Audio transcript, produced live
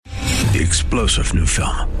The explosive new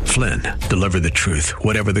film, Flynn, deliver the truth,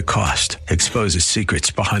 whatever the cost, exposes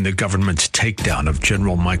secrets behind the government's takedown of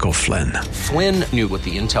General Michael Flynn. Flynn knew what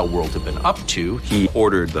the intel world had been up to. He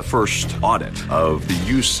ordered the first audit of the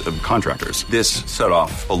use of contractors. This set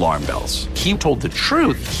off alarm bells. He told the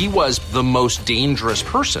truth. He was the most dangerous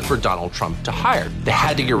person for Donald Trump to hire. They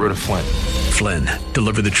had to get rid of Flynn. Flynn,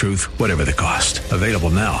 deliver the truth, whatever the cost. Available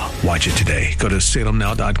now. Watch it today. Go to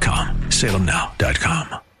salemnow.com.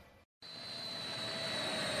 salemnow.com.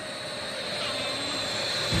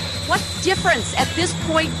 What difference at this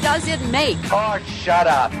point does it make? Oh, shut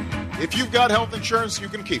up. If you've got health insurance, you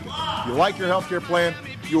can keep it. You like your health care plan,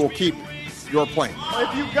 you will keep your plan.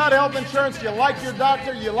 If you've got health insurance, you like your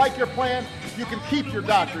doctor, you like your plan, you can keep your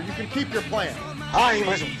doctor, you can keep your plan. I'm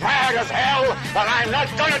as mad as hell, but I'm not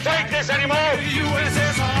going to take this anymore.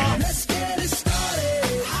 Let's get it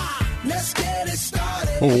started. Let's get it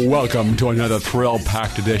started. Welcome to another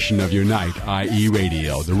thrill-packed edition of Unite, i.e.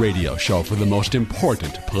 Radio, the radio show for the most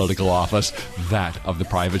important political office, that of the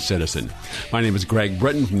private citizen. My name is Greg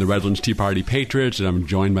Britton from the Redlands Tea Party Patriots, and I'm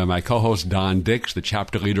joined by my co-host Don Dix, the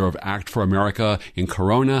chapter leader of Act for America in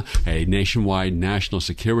Corona, a nationwide national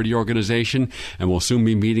security organization, and we'll soon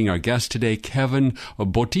be meeting our guest today, Kevin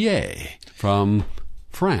Bottier from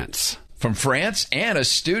France. From France, and a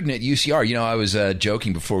student at UCR. You know, I was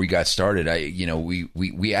joking before we got started.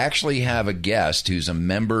 We actually have a guest who's a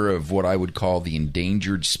member of what I would call the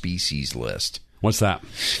endangered species list. What's that?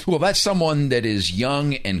 Well, that's someone that is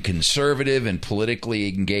young and conservative and politically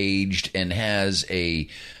engaged and has an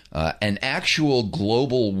actual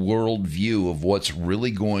global worldview of what's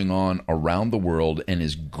really going on around the world and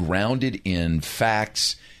is grounded in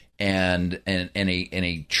facts and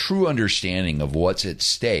a true understanding of what's at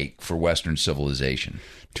stake for Western civilization.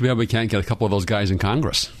 Too bad we can't get a couple of those guys in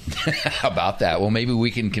Congress. How about that? Well, maybe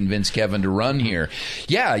we can convince Kevin to run here.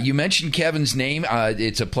 Yeah, you mentioned Kevin's name.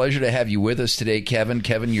 It's a pleasure to have you with us today, Kevin.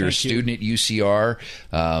 Kevin, you're a student at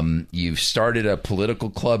UCR. You've started a political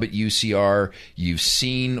club at UCR. You've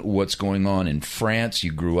seen what's going on in France.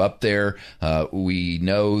 You grew up there. We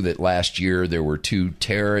know that last year there were 2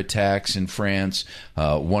 terror attacks in France.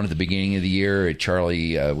 One at the beginning of the year at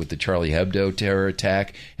with the Charlie Hebdo terror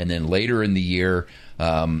attack, and then later in the year,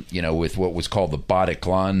 with what was called the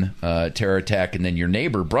Bataclan terror attack, and then your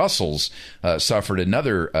neighbor Brussels suffered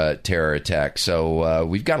another terror attack. So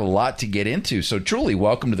we've got a lot to get into. So truly,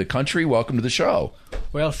 welcome to the country. Welcome to the show.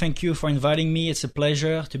 Well, thank you for inviting me. It's a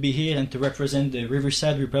pleasure to be here and to represent the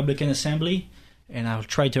Riverside Republican Assembly, and I'll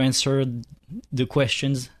try to answer the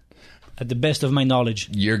questions at the best of my knowledge.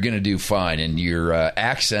 You're going to do fine, and your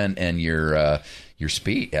accent and your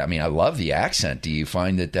speech. I mean, I love the accent. Do you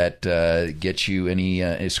find that gets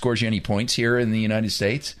you scores you any points here in the United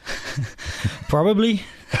States? Probably.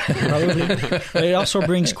 But it also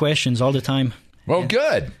brings questions all the time. Well,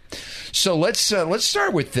 good. So let's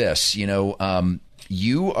start with this.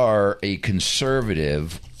 You are a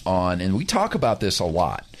conservative and we talk about this a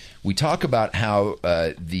lot. We talk about how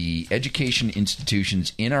the education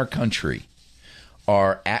institutions in our country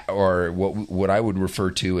are what I would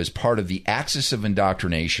refer to as part of the axis of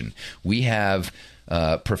indoctrination. We have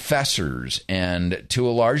professors and, to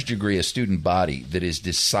a large degree, a student body that is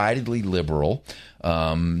decidedly liberal,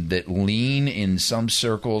 that lean in some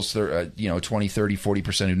circles, 20, 30,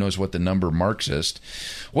 40%, who knows what the number, Marxist.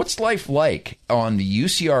 What's life like on the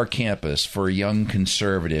UCR campus for a young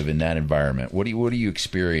conservative in that environment? What do you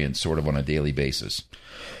experience sort of on a daily basis?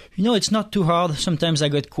 It's not too hard. Sometimes I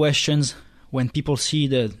get questions when people see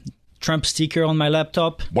the Trump sticker on my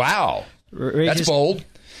laptop. Wow. That's bold.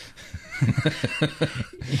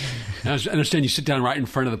 I understand you sit down right in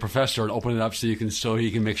front of the professor and open it up so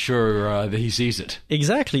he can make sure that he sees it.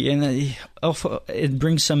 Exactly, and it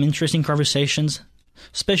brings some interesting conversations,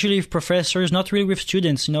 especially with professors, not really with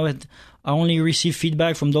students. I only receive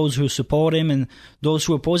feedback from those who support him, and those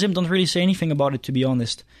who oppose him don't really say anything about it, to be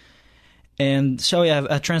honest. And so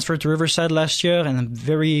I transferred to Riverside last year, and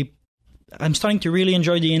I'm starting to really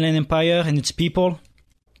enjoy the Inland Empire and its people.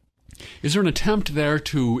 Is there an attempt there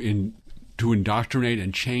to indoctrinate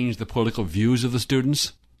and change the political views of the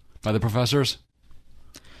students by the professors?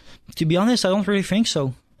 To be honest, I don't really think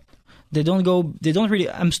so.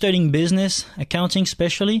 I'm studying business, accounting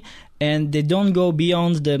especially, and they don't go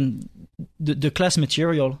beyond the class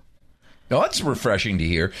material. No, that's refreshing to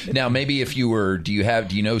hear. Now, maybe if do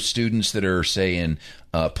you know students that are, say, in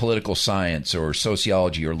political science or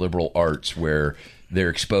sociology or liberal arts where they're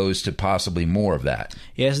exposed to possibly more of that?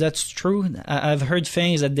 Yes, that's true. I've heard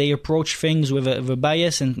things that they approach things with a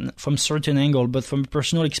bias and from a certain angle, but from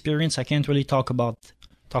personal experience, I can't really talk about.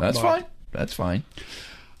 That's fine. That's fine.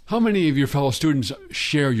 How many of your fellow students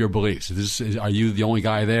share your beliefs? Are you the only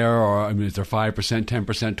guy there, or is there 5%,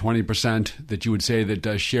 10%, 20% that you would say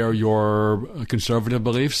that share your conservative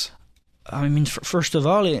beliefs? I mean, first of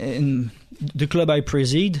all, in the club I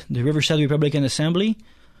preside, the Riverside Republican Assembly,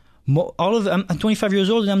 I'm 25 years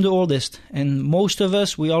old and I'm the oldest. And most of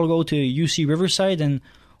us, we all go to UC Riverside and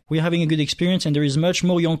we're having a good experience, and there is much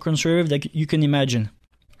more young conservative than you can imagine.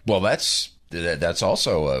 Well, that's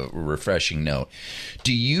also a refreshing note.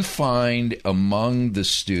 Do you find among the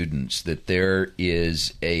students that there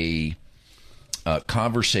is a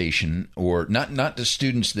conversation, or not the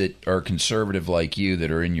students that are conservative like you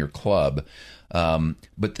that are in your club,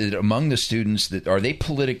 but that among the students that are they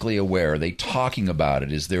politically aware? Are they talking about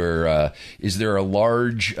it? Is there a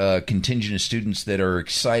large contingent of students that are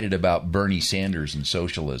excited about Bernie Sanders and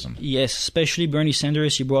socialism? Yes, especially Bernie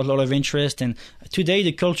Sanders. He brought a lot of interest, and today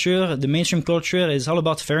the mainstream culture is all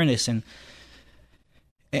about fairness, and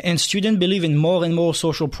students believe in more and more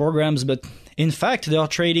social programs, but in fact they are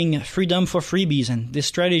trading freedom for freebies, and this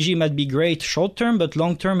strategy might be great short term, but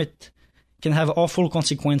long term it can have awful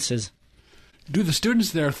consequences. Do the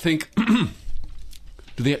students there think?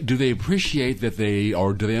 Do they appreciate that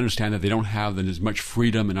do they understand that they don't have as much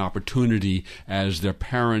freedom and opportunity as their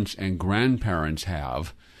parents and grandparents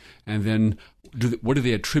have? And then, what do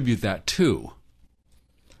they attribute that to?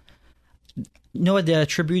 You know what, they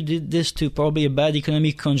attributed this to probably a bad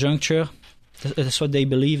economic conjuncture. That's what they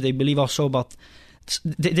believe. They believe also about...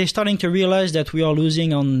 They're starting to realize that we are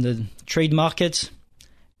losing on the trade markets,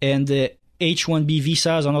 and the H-1B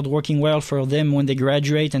visas are not working well for them when they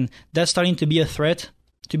graduate, and that's starting to be a threat,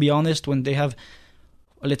 to be honest, when they have,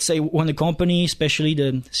 let's say, when a company, especially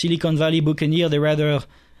the Silicon Valley Buccaneer, they rather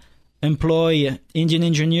employ Indian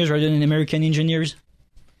engineers rather than American engineers.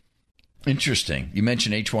 Interesting. You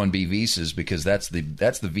mentioned H-1B visas because that's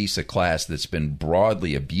the visa class that's been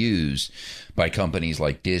broadly abused by companies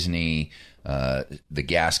like Disney, the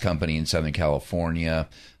gas company in Southern California,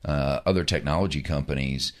 other technology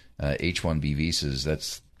companies. H-1B visas,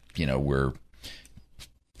 that's, where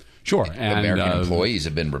American employees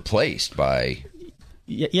have been replaced by...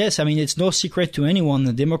 Yes, I mean, it's no secret to anyone.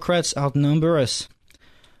 The Democrats outnumber us.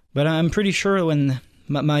 But I'm pretty sure when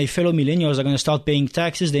my fellow millennials are going to start paying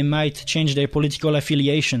taxes, they might change their political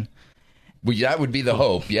affiliation. Well, that would be the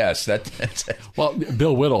hope, yes. Well,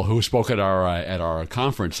 Bill Whittle, who spoke at our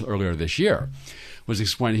conference earlier this year, was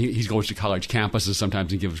explaining he goes to college campuses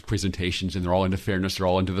sometimes and gives presentations, and they're all into fairness, they're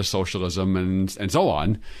all into the socialism and so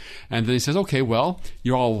on. And then he says, okay, well,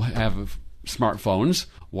 you all have smartphones.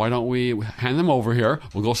 Why don't we hand them over here?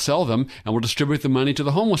 We'll go sell them, and we'll distribute the money to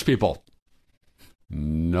the homeless people.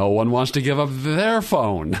 No one wants to give up their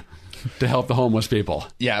phone to help the homeless people.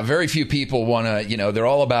 Yeah, very few people want to, they're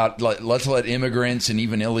all about, let's let immigrants and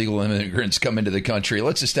even illegal immigrants come into the country.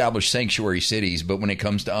 Let's establish sanctuary cities. But when it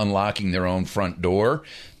comes to unlocking their own front door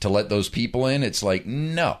to let those people in, it's like,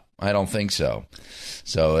 no, I don't think so.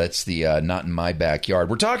 So that's the not in my backyard.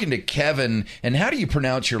 We're talking to Kevin. And how do you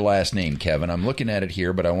pronounce your last name, Kevin? I'm looking at it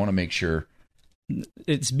here, but I want to make sure.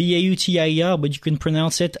 It's Bautier, but you can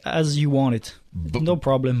pronounce it as you want it. No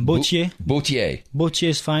problem. Bautier. Bautier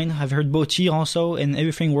is fine. I've heard Bautier also, and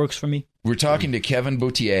everything works for me. We're talking to Kevin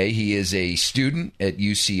Bautier. He is a student at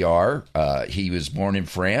UCR. He was born in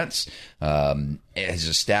France, has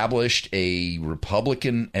established a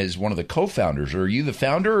Republican as one of the co-founders. Are you the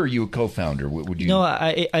founder or are you a co-founder? What would you? No,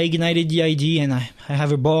 I ignited the idea, and I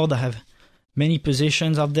have a board. I have many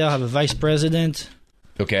positions out there. I have a vice president.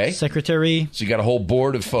 Okay. Secretary. So you got a whole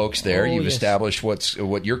board of folks there. You've established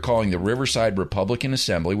what you're calling the Riverside Republican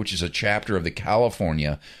Assembly, which is a chapter of the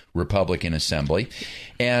California Republican Assembly.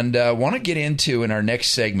 And I want to get into, in our next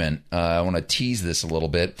segment, I want to tease this a little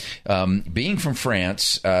bit. Being from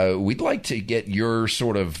France, we'd like to get your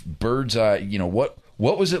sort of bird's eye, what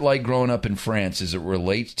was it like growing up in France as it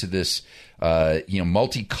relates to this,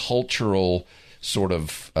 multicultural sort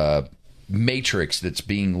of matrix that's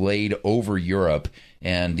being laid over Europe,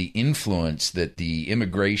 and the influence that the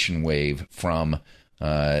immigration wave from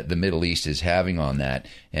the Middle East is having on that.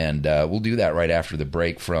 And we'll do that right after the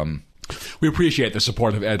break from... We appreciate the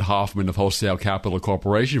support of Ed Hoffman of Wholesale Capital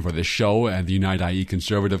Corporation for this show and the Unite IE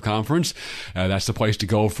Conservative Conference. That's the place to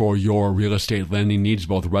go for your real estate lending needs,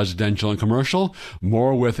 both residential and commercial.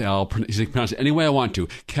 More with, I'll pronounce it any way I want to,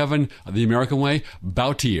 Kevin, the American way,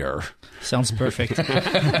 Bautier. Sounds perfect.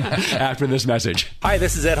 After this message. Hi,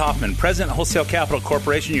 this is Ed Hoffman, President of Wholesale Capital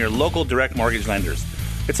Corporation, your local direct mortgage lenders.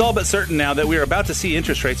 It's all but certain now that we are about to see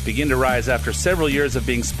interest rates begin to rise after several years of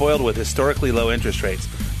being spoiled with historically low interest rates.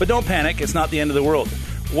 But don't panic, it's not the end of the world.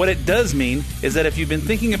 What it does mean is that if you've been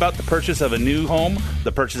thinking about the purchase of a new home,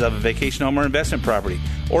 the purchase of a vacation home or investment property,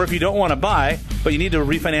 or if you don't want to buy, but you need to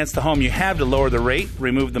refinance the home you have to lower the rate,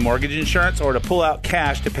 remove the mortgage insurance, or to pull out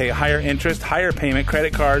cash to pay higher interest, higher payment,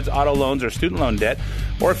 credit cards, auto loans, or student loan debt,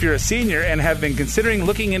 or if you're a senior and have been considering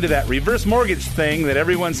looking into that reverse mortgage thing that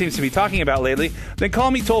everyone seems to be talking about lately, then call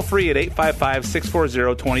me toll free at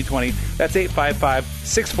 855-640-2020. That's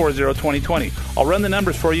 855-640-2020. I'll run the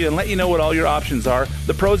numbers for you and let you know what all your options are,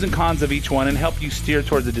 the pros and cons of each one, and help you steer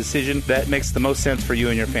towards a decision that makes the most sense for you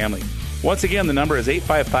and your family. Once again, the number is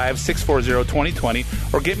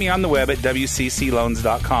 855-640-2020, or get me on the web at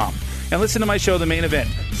wccloans.com. And listen to my show, The Main Event,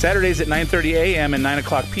 Saturdays at 9:30 a.m. and 9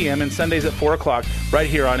 o'clock p.m., and Sundays at 4 o'clock, right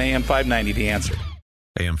here on AM 590, The Answer.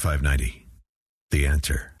 AM 590, The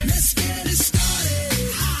Answer. Let's get it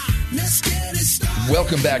started. Let's get it started.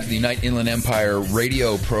 Welcome back to the United Inland Empire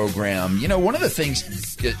radio program. You know, one of the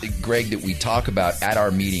things, Greg, that we talk about at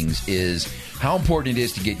our meetings is how important it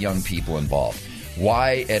is to get young people involved.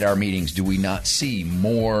 Why at our meetings do we not see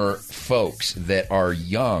more folks that are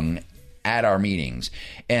young at our meetings?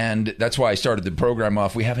 And that's why I started the program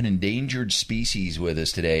off. We have an endangered species with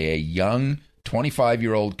us today, a young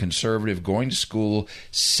 25-year-old conservative going to school,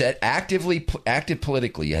 active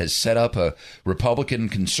politically, has set up a Republican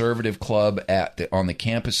conservative club on the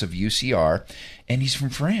campus of UCR, and he's from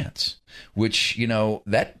France. Which, you know,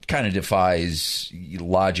 that kind of defies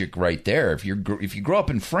logic right there. If you grow up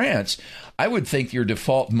in France, I would think your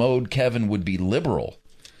default mode, Kevin, would be liberal.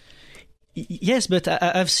 Yes, but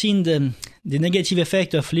I've seen the negative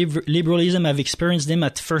effect of liberalism. I've experienced them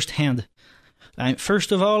at first hand.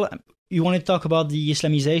 First of all, you want to talk about the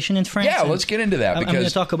Islamization in France? Yeah, let's get into that. I'm going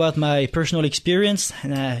to talk about my personal experience.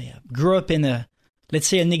 And I grew up in let's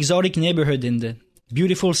say, an exotic neighborhood in the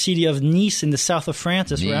beautiful city of Nice in the south of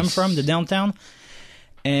France. That's where I'm from, the downtown.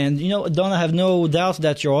 And, you know, Don, I have no doubt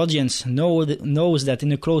that your audience knows that in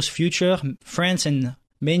the close future, France and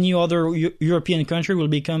many other European countries will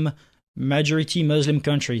become majority Muslim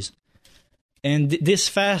countries. And this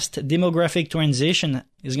fast demographic transition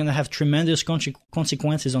is going to have tremendous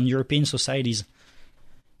consequences on European societies.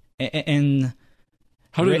 And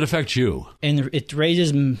how did it affect you? And it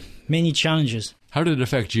raises many challenges. How did it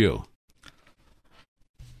affect you?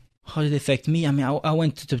 How did it affect me? I mean, I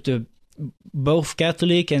went to both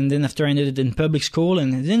Catholic, and then after I ended in public school,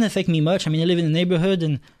 and it didn't affect me much. I mean, I live in a neighborhood,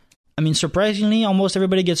 and I mean, surprisingly, almost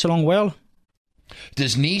everybody gets along well.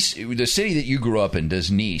 Does Nice, the city that you grew up in,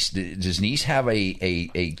 does Nice have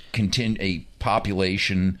a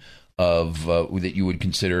population of that you would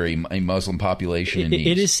consider a Muslim population in Nice?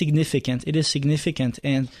 It is significant. It is significant,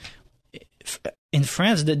 and in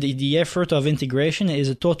France, the effort of integration is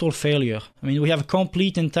a total failure. I mean, we have a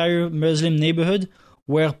complete entire Muslim neighborhood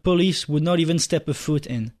where police would not even step a foot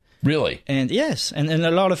in. Really? And yes, and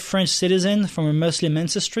a lot of French citizens from a Muslim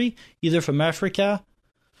ancestry, either from Africa,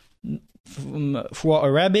 from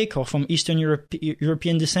Arabic, or from Eastern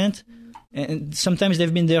European descent. And sometimes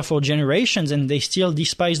they've been there for generations, and they still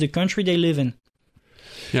despise the country they live in.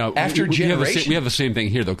 Yeah, after generations, we have the same thing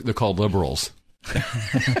here. They're called liberals.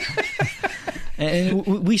 And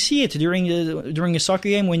we see it during a soccer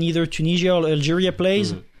game when either Tunisia or Algeria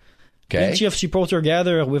plays. Okay. Plenty of supporters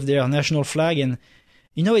gather with their national flag, and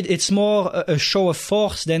you know it's more a show of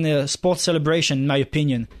force than a sports celebration, in my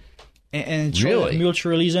opinion. And really?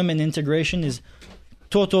 Multiculturalism and integration is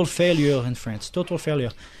total failure in France. Total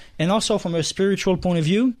failure. And also from a spiritual point of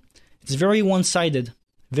view, it's very one-sided.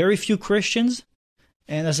 Very few Christians,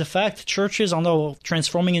 and as a fact, churches are now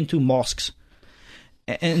transforming into mosques.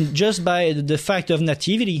 And just by the fact of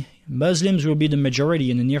nativity, Muslims will be the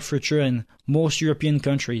majority in the near future in most European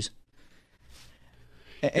countries.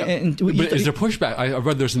 Yeah. But is there pushback? I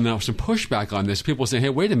read there's now some pushback on this. People say, hey,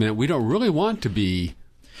 wait a minute, we don't really want to be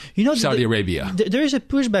Saudi Arabia. There is a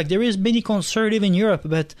pushback. There is many conservative in Europe,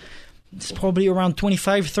 but it's probably around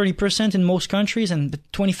 25-30% in most countries, and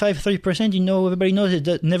 25-30%, everybody knows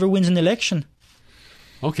it never wins an election.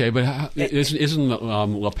 Okay, but isn't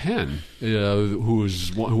Le Pen, who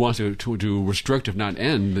wants to restrict, if not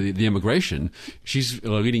end, the immigration, she's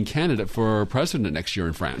a leading candidate for president next year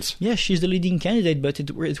in France? Yes, she's the leading candidate, but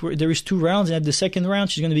there is 2 rounds, and at the second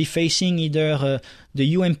round, she's going to be facing either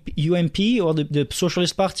the UMP or the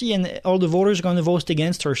Socialist Party, and all the voters are going to vote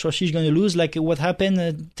against her. So she's going to lose, like what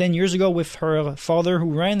happened 10 years ago with her father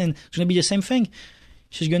who ran, and it's going to be the same thing.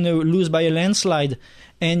 She's going to lose by a landslide.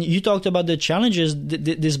 And you talked about the challenges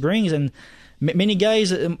this brings, and many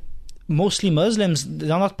guys, mostly Muslims,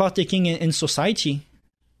 they are not partaking in society.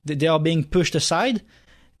 They are being pushed aside,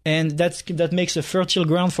 and that makes a fertile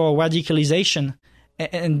ground for radicalization.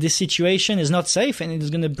 And this situation is not safe, and it's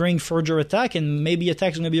going to bring further attack, and maybe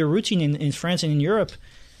attacks are going to be a routine in France and in Europe.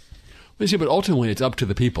 Well, you see, but ultimately it's up to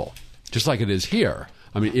the people, just like it is here.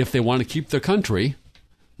 I mean, if they want to keep their country,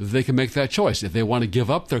 they can make that choice. If they want to give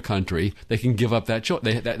up their country, they can give up that choice.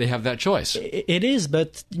 They have that choice. It is,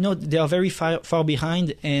 but they are very far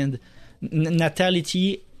behind, and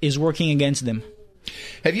natality is working against them.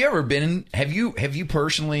 Have you ever been? Have you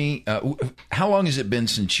personally? How long has it been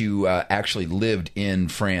since you actually lived in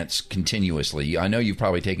France continuously? I know you've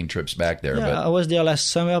probably taken trips back there. Yeah, but I was there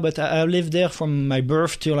last summer, but I lived there from my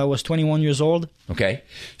birth till I was 21 years old. Okay,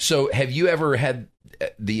 so have you ever had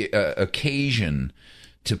the occasion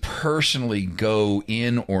to personally go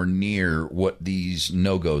in or near what these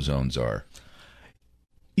no-go zones are?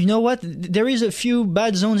 You know what? There is a few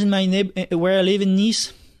bad zones in my where I live in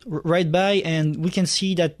Nice. Right by, and we can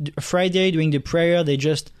see that Friday during the prayer they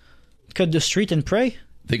just cut the street and pray.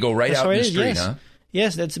 They go right out in the street, yes. huh?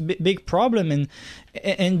 Yes, that's a big problem, and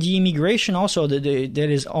the immigration also that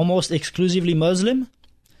is almost exclusively Muslim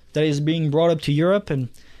that is being brought up to Europe, and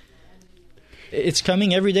it's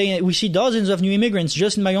coming every day. We see dozens of new immigrants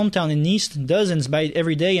just in my hometown in Nice, dozens by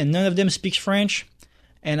every day, and none of them speak French.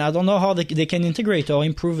 And I don't know how they can integrate or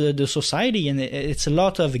improve the society, and it's a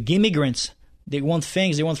lot of immigrants. They want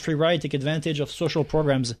things. They want free ride, take advantage of social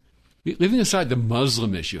programs. Leaving aside the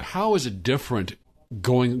Muslim issue, how is it different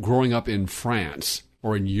growing up in France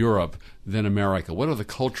or in Europe than America? What are the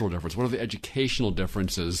cultural differences? What are the educational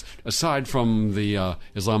differences aside from the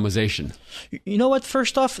Islamization? You know what?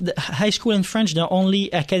 First off, the high school in French, they're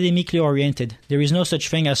only academically oriented. There is no such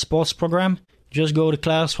thing as sports program. Just go to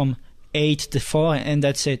class from 8 to 4, and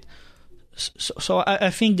that's it. So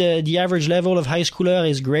I think the average level of high schooler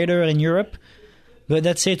is greater in Europe, but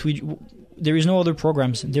that's it. There is no other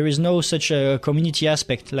programs. There is no such a community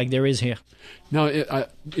aspect like there is here. Now,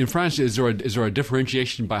 in France, is there a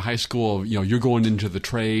differentiation by high school? You know, you're going into the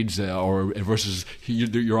trades, or versus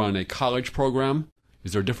you're on a college program.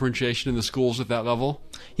 Is there a differentiation in the schools at that level?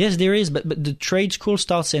 Yes, there is, but the trade school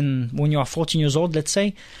starts when you are 14 years old, let's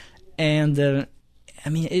say, and. I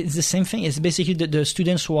mean, it's the same thing. It's basically the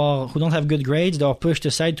students who don't have good grades, they are pushed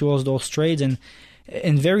aside towards those trades, and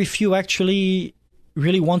very few actually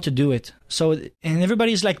really want to do it. So, and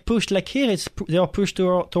everybody's like pushed, like here, they are pushed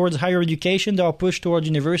towards higher education, they are pushed towards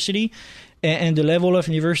university, and the level of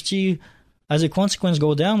university, as a consequence,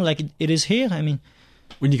 go down like it is here. I mean,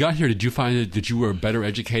 when you got here, did you find that you were better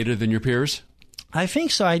educated than your peers? I think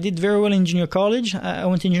so. I did very well in junior college. I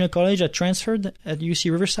went to junior college. I transferred at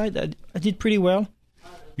UC Riverside. I did pretty well.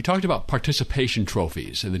 You talked about participation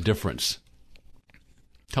trophies and the difference.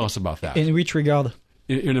 Tell us about that. In which regard?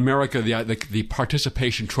 In America, the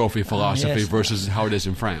participation trophy philosophy yes. versus how it is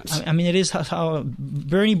in France. I mean, it is how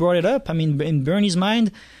Bernie brought it up. I mean, in Bernie's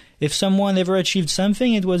mind, if someone ever achieved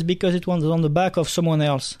something, it was because it was on the back of someone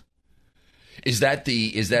else. Is that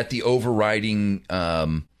the overriding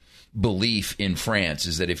belief in France,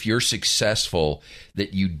 is that if you're successful,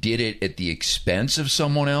 that you did it at the expense of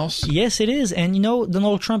someone else? Yes, it is. And, you know,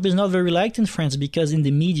 Donald Trump is not very liked in France because in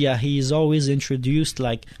the media he is always introduced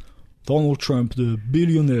like Donald Trump, the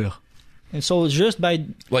billionaire. And so just by...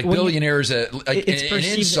 Like billionaire is an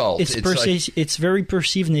insult. It's very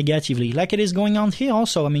perceived negatively, like it is going on here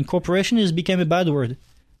also. I mean, corporation has become a bad word.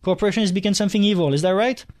 Corporation has become something evil. Is that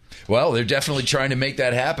right? Well, they're definitely trying to make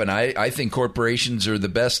that happen. I think corporations are the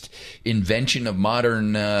best invention of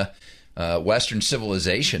modern Western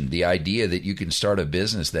civilization. The idea that you can start a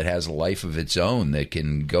business that has a life of its own, that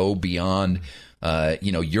can go beyond,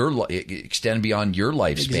 extend beyond your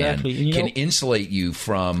lifespan, exactly. can insulate you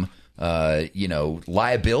from,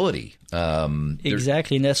 liability.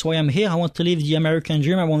 Exactly, and that's why I'm here. I want to live the American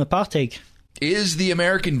dream. I want to partake. Is the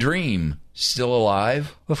American dream still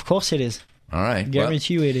alive? Of course it is. All right.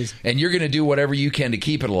 Guarantee you it is. And you're going to do whatever you can to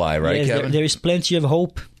keep it alive, right, yes, Kevin? There is plenty of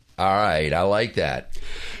hope. All right. I like that.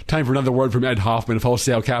 Time for another word from Ed Hoffman of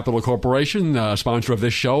Wholesale Capital Corporation, sponsor of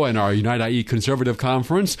this show and our Unite IE Conservative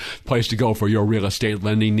Conference. Place to go for your real estate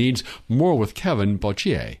lending needs. More with Kevin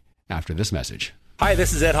Potier after this message. Hi,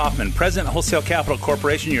 this is Ed Hoffman, President of Wholesale Capital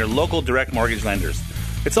Corporation, your local direct mortgage lenders.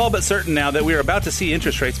 It's all but certain now that we are about to see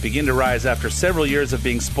interest rates begin to rise after several years of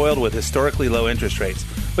being spoiled with historically low interest rates.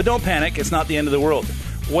 But don't panic, it's not the end of the world.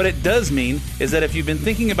 What it does mean is that if you've been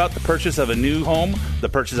thinking about the purchase of a new home, the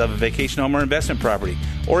purchase of a vacation home or investment property,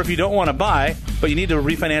 or if you don't want to buy, but you need to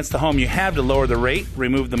refinance the home you have to lower the rate,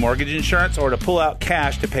 remove the mortgage insurance, or to pull out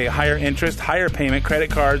cash to pay higher interest, higher payment, credit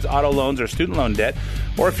cards, auto loans, or student loan debt,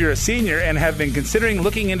 or if you're a senior and have been considering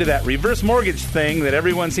looking into that reverse mortgage thing that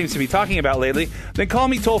everyone seems to be talking about lately, then call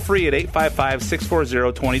me toll free at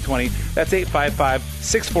 855-640-2020. That's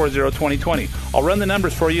 855-640-2020. I'll run the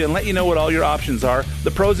numbers for you and let you know what all your options are,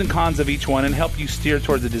 the pros and cons of each one, and help you steer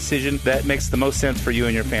towards a decision that makes the most sense for you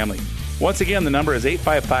and your family. Once again, the number is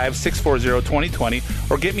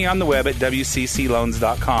 855-640-2020, or get me on the web at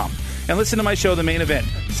wccloans.com. And listen to my show, The Main Event,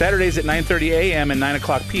 Saturdays at 9:30 a.m. and 9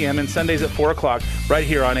 o'clock p.m., and Sundays at 4 o'clock, right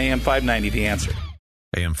here on AM 590, The Answer.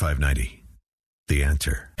 AM 590, The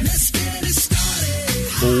Answer.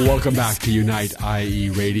 Welcome back to Unite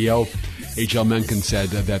IE Radio. H.L. Mencken said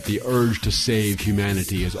that the urge to save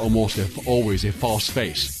humanity is almost always a false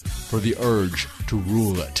face for the urge to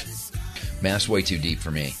rule it. Man, that's way too deep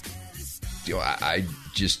for me. I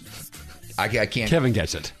can't. Kevin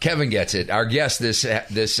gets it. Kevin gets it. Our guest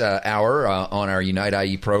this hour on our Unite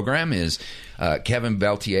IE program is Kevin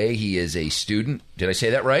Beltier. He is a student. Did I say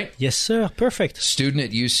that right? Yes, sir. Perfect. Student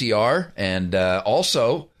at UCR, and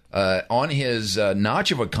also on his notch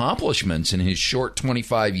of accomplishments in his short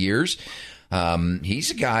 25 years. He's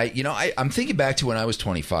a guy. You know, I'm thinking back to when I was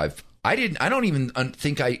 25. I don't even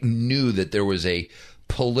think I knew that there was a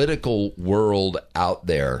political world out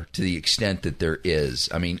there to the extent that there is.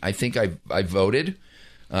 I mean, I think I voted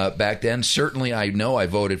back then. Certainly, I know I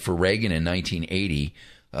voted for Reagan in 1980,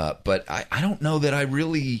 but I don't know that I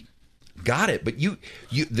really got it. But you,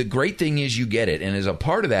 the great thing is you get it, and as a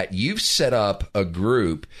part of that, you've set up a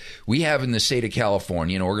group. We have in the state of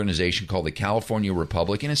California an organization called the California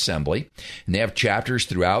Republican Assembly, and they have chapters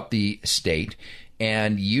throughout the state.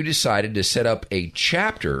 And you decided to set up a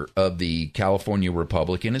chapter of the California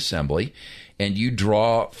Republican Assembly, and you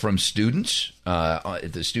draw from students,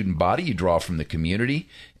 the student body. You draw from the community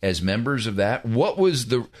as members of that. What was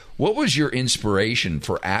your inspiration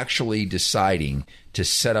for actually deciding to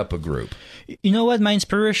set up a group? You know what? My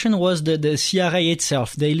inspiration was the CRA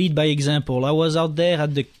itself. They lead by example. I was out there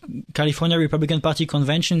at the California Republican Party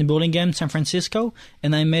convention in Burlingame, San Francisco,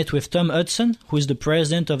 and I met with Tom Hudson, who is the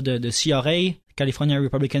president of the CRA, California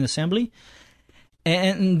Republican Assembly.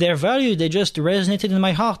 And their value, they just resonated in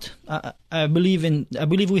my heart. I believe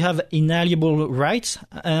we have inalienable rights.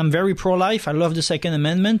 I'm very pro-life. I love the Second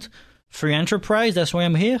Amendment, free enterprise. That's why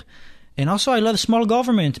I'm here. And also, I love small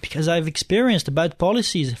government because I've experienced bad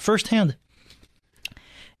policies firsthand.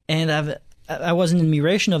 And I was in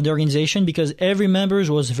admiration of the organization because every member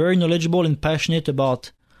was very knowledgeable and passionate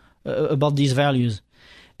about these values.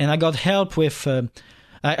 And I got help with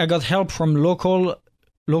I got help from local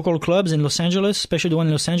clubs in Los Angeles, especially the one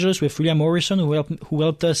in Los Angeles with William Morrison, who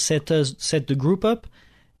helped us set the group up,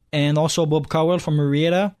 and also Bob Cowell from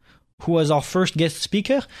Marietta, who was our first guest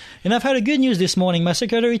speaker. And I've had a good news this morning. My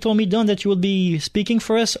secretary told me, Don, that you will be speaking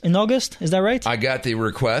for us in August. Is that right? I got the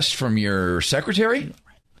request from your secretary.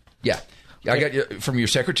 Yeah. I got from your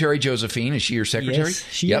secretary, Josephine. Is she your secretary? Yes,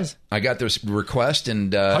 she is. I got this request,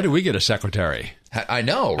 and how do we get a secretary? I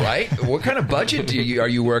know, right? What kind of budget are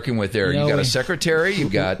you working with there? You got a secretary? You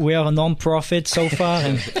got we are a non-profit so far,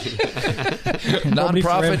 and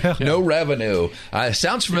non-profit, no revenue.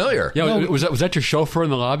 Sounds familiar. Yeah, no, was that your chauffeur in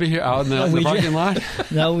the lobby here, out in the parking lot?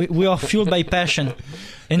 No, we are fueled by passion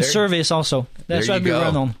and service. Also, that's what we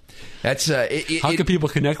run on. That's how can people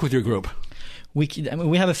connect with your group? We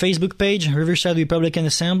have a Facebook page, Riverside Republican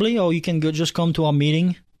Assembly, or you can just come to our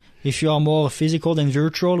meeting. If you are more physical than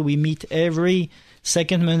virtual, we meet every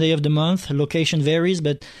second Monday of the month. Location varies,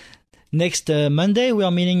 but next Monday we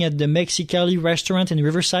are meeting at the Mexicali restaurant in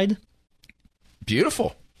Riverside.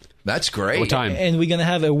 Beautiful. That's great. What time? And we're going to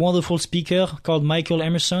have a wonderful speaker called Michael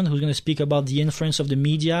Emerson, who's going to speak about the influence of the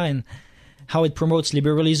media and how it promotes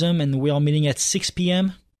liberalism, and we are meeting at 6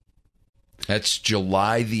 p.m. That's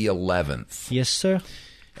July the 11th. Yes, sir.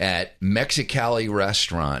 At Mexicali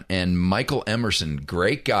Restaurant. And Michael Emerson,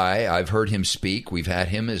 great guy. I've heard him speak. We've had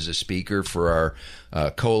him as a speaker for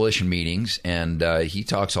our coalition meetings, and he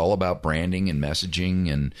talks all about branding and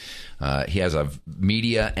messaging, and he has a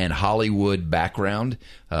media and Hollywood background.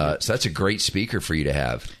 So that's a great speaker for you to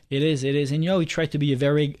have. It is. And, we try to be a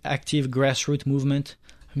very active grassroots movement.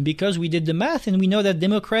 Because we did the math and we know that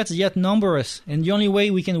Democrats yet number us. And the only way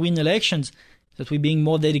we can win elections is that we're being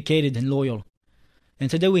more dedicated and loyal. And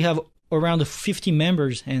today we have around 50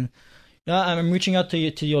 members. And I'm reaching out to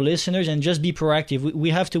your listeners and just be proactive.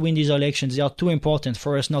 We have to win these elections. They are too important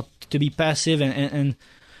for us not to be passive and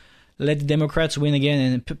let the Democrats win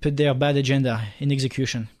again and put their bad agenda in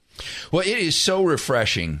execution. Well, it is so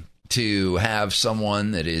refreshing to have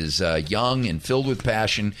someone that is young and filled with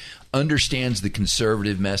passion, understands the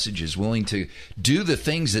conservative message, is willing to do the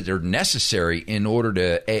things that are necessary in order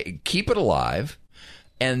to keep it alive,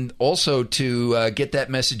 and also to get that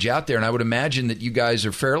message out there. And I would imagine that you guys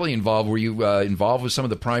are fairly involved. Were you involved with some of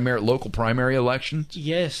the local primary elections?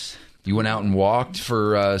 Yes. You went out and walked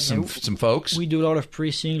for some folks? We do a lot of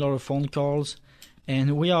precinct, a lot of phone calls.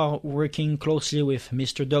 And we are working closely with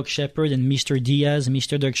Mr. Doug Shepard and Mr. Diaz.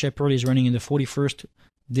 Mr. Doug Shepard is running in the 41st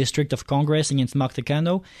District of Congress against Mark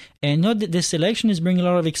Takano. And this election is bringing a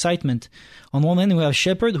lot of excitement. On one hand, we have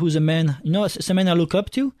Shepard, who's a man, it's a man I look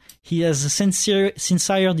up to. He has a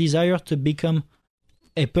sincere desire to become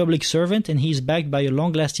a public servant, and he's backed by a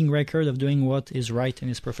long-lasting record of doing what is right in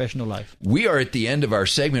his professional life. We are at the end of our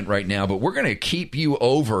segment right now, but we're going to keep you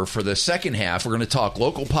over for the second half. We're going to talk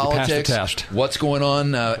local politics, what's going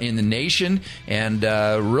on in the nation, and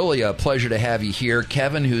really a pleasure to have you here.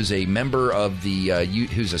 Kevin, who's a member of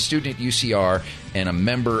who's a student at UCR and a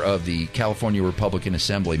member of the California Republican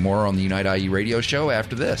Assembly. More on the Unite IE radio show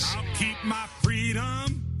after this. I'll keep my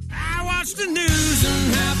freedom. I watch the news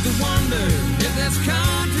and have to wonder if this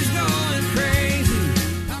country's going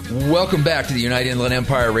crazy. Welcome back to the United Inland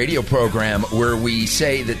Empire radio program, where we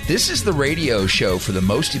say that this is the radio show for the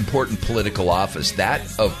most important political office, that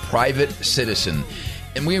of private citizen.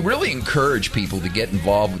 And we really encourage people to get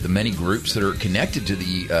involved with the many groups that are connected to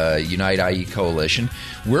the Unite IE Coalition.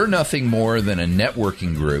 We're nothing more than a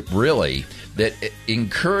networking group, really, that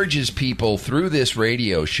encourages people through this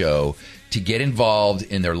radio show to get involved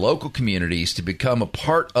in their local communities, to become a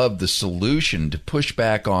part of the solution, to push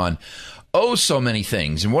back on so many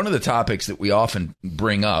things. And one of the topics that we often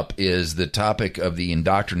bring up is the topic of the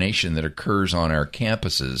indoctrination that occurs on our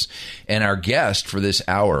campuses. And our guest for this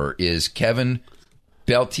hour is Kevin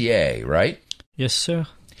Beltier, right? Yes, sir.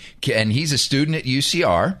 And he's a student at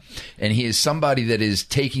UCR, and he is somebody that is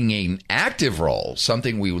taking an active role,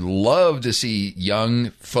 something we would love to see young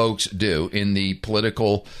folks do in the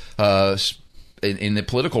political in the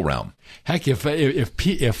political realm. Heck,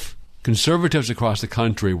 if conservatives across the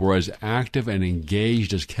country were as active and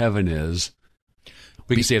engaged as Kevin is,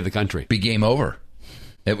 we could save the country. Be game over.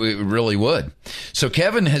 It really would. So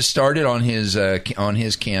Kevin has started on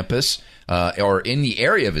his campus. Or in the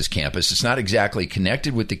area of his campus. It's not exactly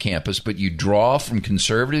connected with the campus, but you draw from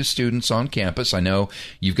conservative students on campus. I know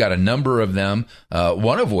you've got a number of them,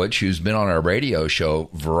 one of which, who's been on our radio show,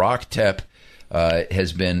 Varak Tep,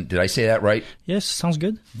 has been, did I say that right? Yes, sounds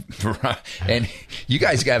good. And you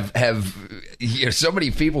guys have so many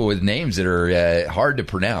people with names that are hard to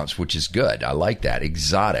pronounce, which is good. I like that.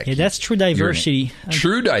 Exotic. Yeah, that's true diversity.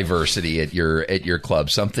 True diversity at your club.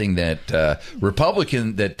 Something that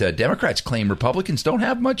Democrats claim Republicans don't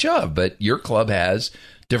have much of, but your club has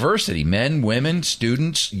diversity: men, women,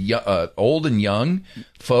 students, old and young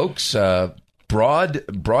folks. Broad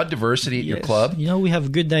diversity at your club. We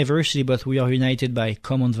have good diversity, but we are united by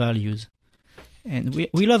common values. And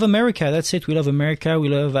we love America. That's it. We love America. We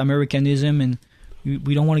love Americanism, and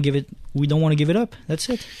we don't want to give it. We don't want to give it up. That's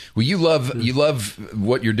it. Well, you love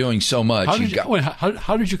what you're doing so much.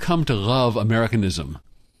 How did you come to love Americanism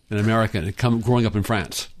and America growing up in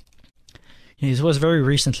France? It was very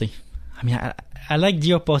recently. I mean, I like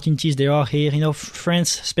the opportunities there are here.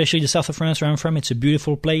 France, especially the south of France where I'm from, it's a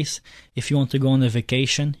beautiful place. If you want to go on a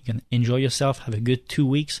vacation, you can enjoy yourself, have a good 2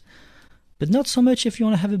 weeks. But not so much if you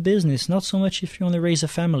want to have a business, not so much if you want to raise a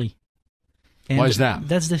family. And why is that?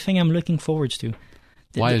 That's the thing I'm looking forward to.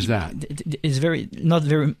 Why is that? It's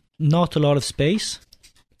not a lot of space.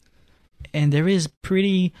 And there is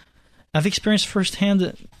I've experienced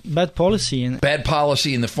firsthand bad policy. Bad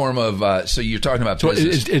policy in the form of, so you're talking about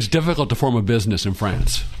business. It's difficult to form a business in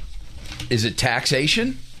France. Is it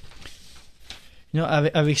taxation?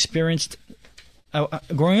 I've experienced,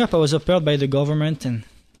 growing up I was upheld by the government and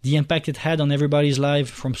the impact it had on everybody's life,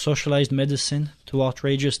 from socialized medicine to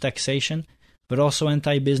outrageous taxation, but also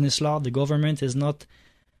anti-business law. The government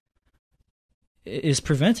is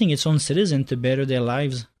preventing its own citizens to better their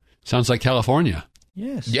lives. Sounds like California.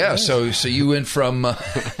 Yes. Yeah. Yes. So you went from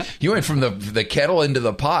the kettle into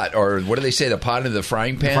the pot, or what do they say? The pot into the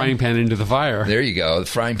frying pan. The frying pan into the fire. There you go. The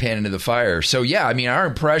frying pan into the fire. So yeah, I mean, our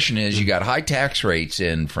impression is you got high tax rates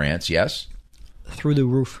in France. Yes. Through the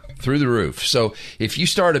roof. Through the roof. So if you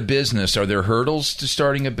start a business, are there hurdles to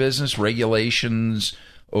starting a business? Regulations,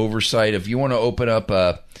 oversight. If you want to open up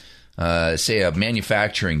say a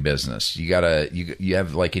manufacturing business, you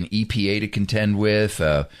have like an EPA to contend with.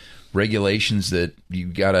 Regulations that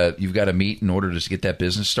you've got to meet in order to get that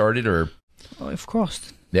business started, or of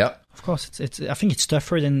course Yeah. Of course, I think it's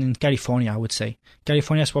tougher than in California, I would say.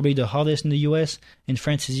 California is probably the hardest in the U.S., and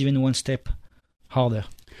France is even one step harder.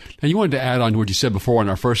 Now, you wanted to add on to what you said before in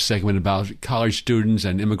our first segment about college students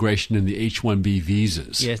and immigration and the H-1B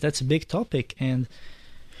visas. Yes, that's a big topic. And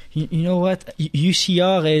you know what?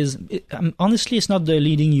 UCR is, honestly, it's not the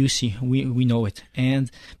leading UC. We know it.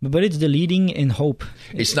 But it's the leading in hope.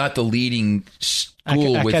 It's not the leading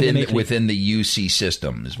school within the UC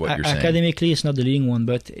system, is what you're saying. Academically, it's not the leading one,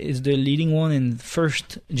 but it's the leading one in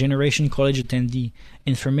first-generation college attendee.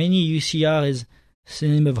 And for many, UCR is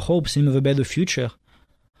synonym of hope, synonym of a better future.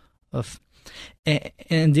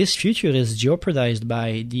 And this future is jeopardized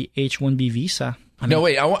by the H-1B visa.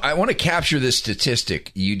 Wait, I want to capture this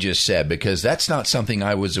statistic you just said, because that's not something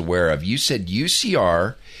I was aware of. You said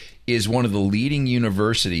UCR is one of the leading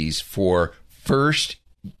universities for first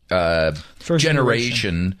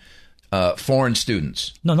generation foreign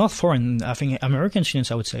students. No, not foreign. I think American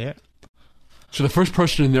students, I would say. Yeah. So the first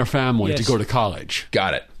person in their family to go to college.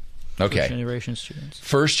 Got it. Okay. First generation students.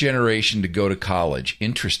 First generation to go to college.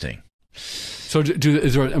 Interesting. So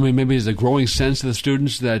is there, maybe there's a growing sense of the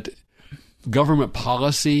students that government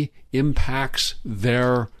policy impacts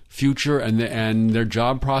their future and their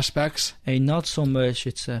job prospects? Not so much.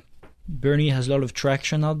 It's Bernie has a lot of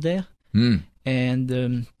traction out there,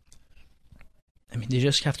 and they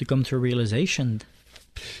just have to come to a realization.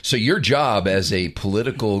 So your job as a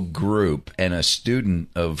political group and a student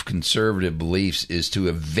of conservative beliefs is to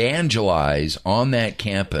evangelize on that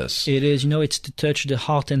campus. It is, it's to touch the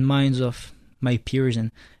heart and minds of my peers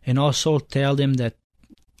and also tell them that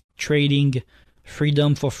trading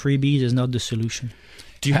freedom for freebies is not the solution.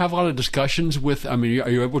 Do you have a lot of discussions with, are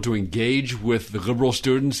you able to engage with the liberal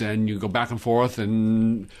students and you go back and forth,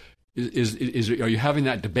 and are you having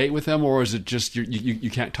that debate with them, or is it just you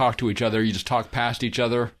can't talk to each other, you just talk past each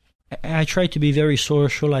other? I try to be very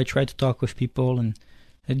social. I try to talk with people, and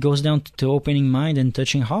it goes down to opening mind and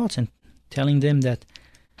touching hearts and telling them that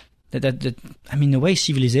the way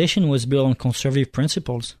civilization was built on conservative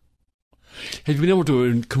principles. Have you been able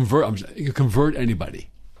to convert anybody?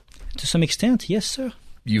 To some extent, yes, sir.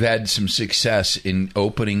 You've had some success in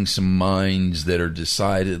opening some minds that are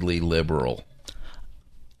decidedly liberal.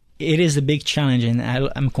 It is a big challenge, and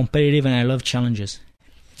I'm competitive, and I love challenges.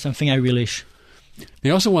 It's something I relish.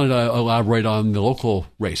 They also wanted to elaborate on the local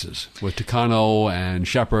races with Takano and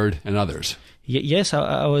Shepard and others. Yes,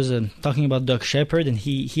 I was talking about Doug Shepard, and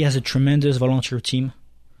he has a tremendous volunteer team.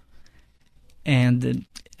 And,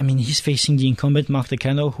 he's facing the incumbent, Mark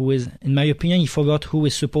Takano, who is, in my opinion, he forgot who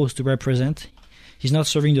is supposed to represent. He's not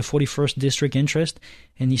serving the 41st District interest,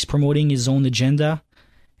 and he's promoting his own agenda,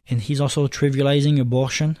 and he's also trivializing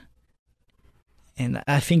abortion. And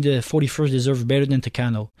I think the 41st deserve better than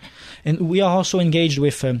Takano. And we are also engaged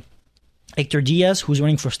with Hector Diaz, who's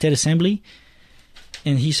running for state assembly,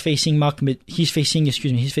 and he's facing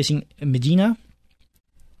Medina.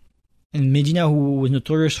 And Medina, who was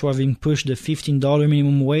notorious for having pushed the $15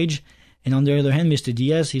 minimum wage. And on the other hand, Mr.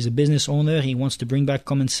 Diaz, he's a business owner. He wants to bring back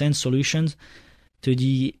common sense solutions to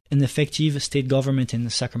the ineffective state government in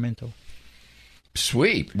Sacramento.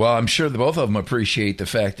 Sweet. Well, I'm sure both of them appreciate the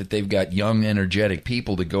fact that they've got young, energetic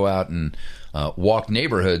people to go out and walk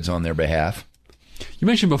neighborhoods on their behalf. You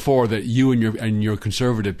mentioned before that you and your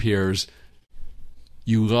conservative peers,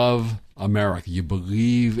 you love America. You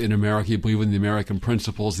believe in America. You believe in the American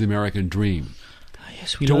principles, the American dream.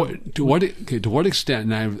 Yes, we do. To what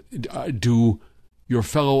extent do your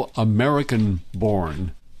fellow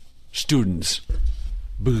American-born students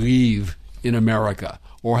believe in America?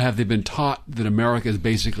 Or have they been taught that America is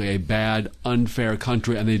basically a bad, unfair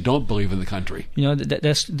country and they don't believe in the country?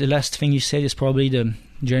 That's the last thing you said is probably the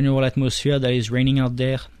general atmosphere that is reigning out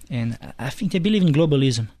there. And I think they believe in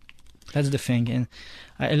globalism. That's the thing. And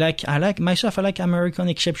I like American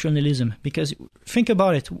exceptionalism, because think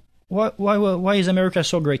about it. Why is America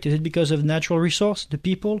so great? Is it because of natural resource, the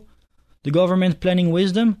people, the government planning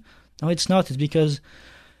wisdom? No, it's not. It's because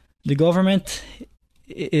the government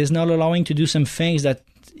is not allowing to do some things that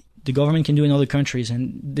the government can do in other countries.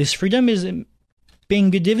 And this freedom is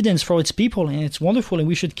paying good dividends for its people, and it's wonderful, and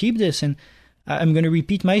we should keep this. And I'm going to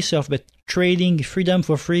repeat myself, but trading freedom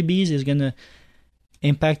for freebies is going to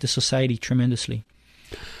impact the society tremendously.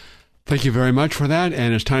 Thank you very much for that,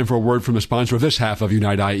 and it's time for a word from the sponsor of this half of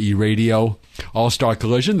Unite IE Radio, All-Star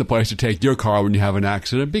Collision, the place to take your car when you have an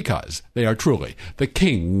accident, because they are truly the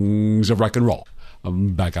kings of rock and roll.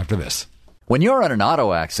 Back after this. When you're in an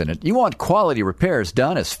auto accident, you want quality repairs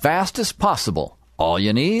done as fast as possible. All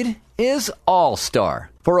you need is All-Star.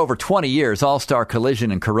 For over 20 years, All-Star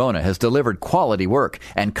Collision in Corona has delivered quality work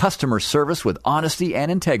and customer service with honesty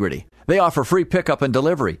and integrity. They offer free pickup and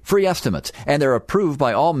delivery, free estimates, and they're approved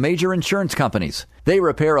by all major insurance companies. They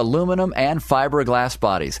repair aluminum and fiberglass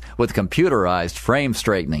bodies with computerized frame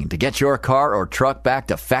straightening to get your car or truck back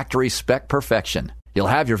to factory spec perfection. You'll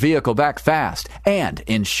have your vehicle back fast and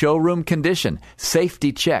in showroom condition,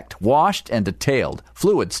 safety checked, washed and detailed,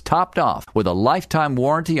 fluids topped off with a lifetime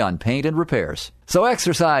warranty on paint and repairs. So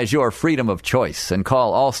exercise your freedom of choice and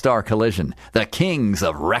call All-Star Collision, the kings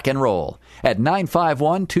of wreck and roll, at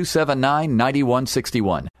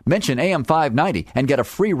 951-279-9161. Mention AM 590 and get a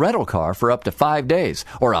free rental car for up to 5 days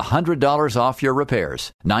or $100 off your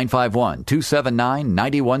repairs.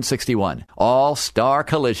 951-279-9161. All-Star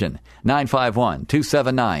Collision.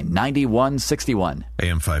 951-279-9161.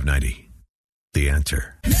 AM 590. The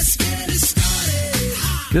answer.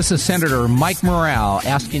 This is Senator Mike Morale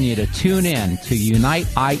asking you to tune in to Unite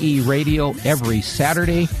IE Radio every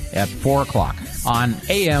Saturday at 4 o'clock on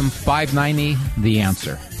AM 590, The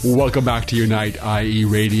Answer. Welcome back to Unite IE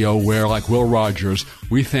Radio, where, like Will Rogers,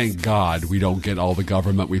 we thank God we don't get all the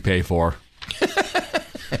government we pay for.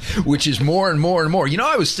 Which is more and more and more. You know,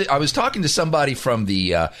 I was talking to somebody from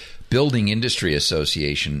the Building Industry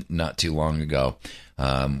Association not too long ago.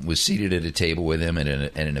 Was seated at a table with him at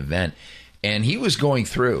an event. And he was going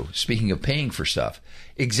through, speaking of paying for stuff,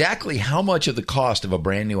 exactly how much of the cost of a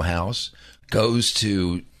brand new house goes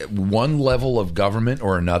to one level of government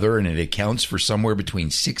or another, and it accounts for somewhere between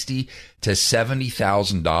 $60,000 to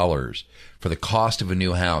 $70,000 for the cost of a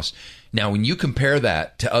new house. Now, when you compare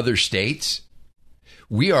that to other states,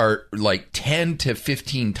 we are like 10 to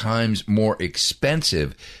 15 times more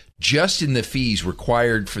expensive just in the fees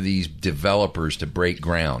required for these developers to break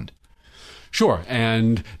ground. Sure,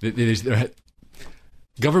 and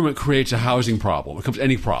government creates a housing problem. It comes to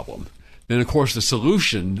any problem. Then, of course, the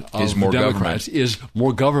solution of the Democrats is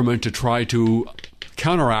more government to try to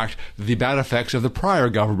counteract the bad effects of the prior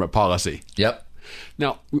government policy. Yep.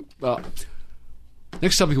 Now,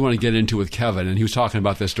 next topic we want to get into with Kevin, and he was talking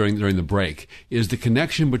about this during the break, is the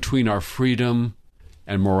connection between our freedom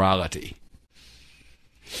and morality.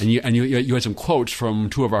 And you had some quotes from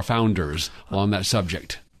two of our founders on that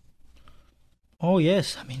subject. Oh,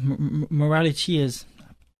 yes. I mean, morality is...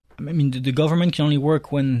 I mean, the government can only work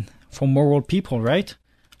for moral people, right?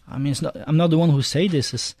 I mean, I'm not the one who say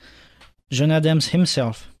this. It's John Adams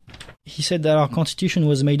himself. He said that our Constitution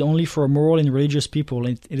was made only for moral and religious people.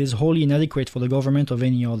 It is wholly inadequate for the government of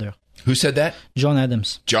any other. Who said that? John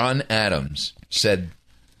Adams. John Adams said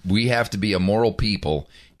we have to be a moral people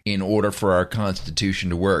in order for our Constitution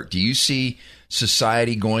to work. Do you see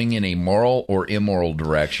society going in a moral or immoral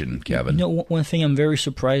direction, Kevin? You know, one thing I'm very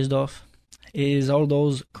surprised of is all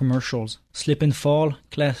those commercials, slip and fall,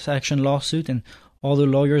 class action lawsuit, and all the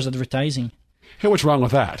lawyers advertising. Hey, what's wrong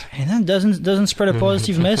with that? And that doesn't spread a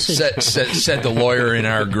positive message. Said the lawyer in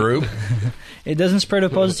our group. It doesn't spread a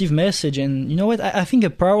positive message. And you know what? I think a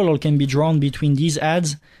parallel can be drawn between these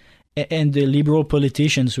ads and the liberal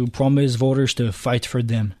politicians who promise voters to fight for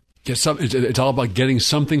them. It's all about getting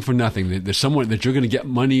something for nothing. There's someone that you're going to get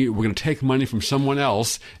money. We're going to take money from someone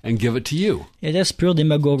else and give it to you. Yeah, that's pure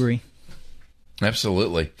demagoguery.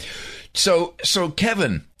 Absolutely. So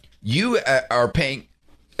Kevin, you are paying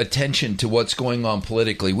attention to what's going on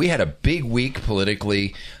politically. We had a big week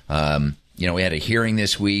politically. We had a hearing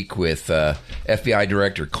this week with FBI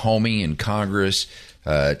Director Comey in Congress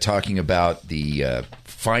talking about the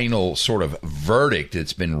final sort of verdict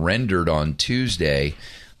that's been rendered on Tuesday.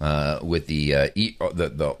 With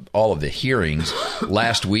all of the hearings.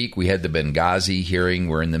 Last week, we had the Benghazi hearing.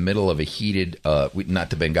 We're in the middle of a heated, not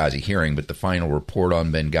the Benghazi hearing, but the final report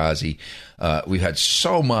on Benghazi. We've had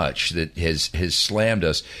so much that has slammed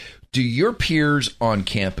us. Do your peers on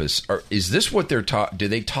campus, is this what they're do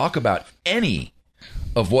they talk about any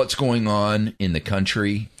of what's going on in the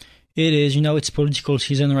country? It is. It's political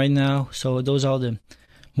season right now, so those are the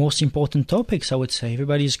most important topics, I would say.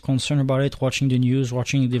 Everybody's concerned about it, watching the news,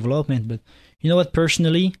 watching the development. But you know what,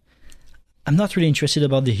 personally, I'm not really interested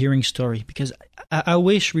about the hearing story because I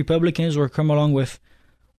wish Republicans would come along with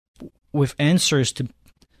answers to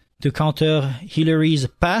counter Hillary's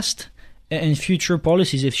past and future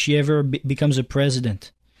policies if she ever becomes a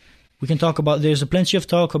president. We can talk about, there's plenty of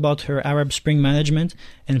talk about her Arab Spring management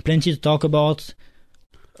and plenty to talk about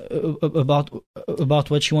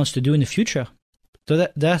what she wants to do in the future. So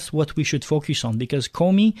that's what we should focus on, because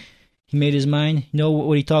Comey, he made his mind.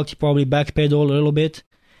 What he talked, he probably backpedaled a little bit.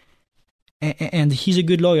 And he's a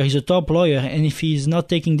good lawyer. He's a top lawyer. And if he's not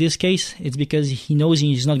taking this case, it's because he knows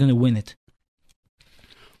he's not going to win it.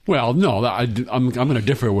 Well, no, I'm going to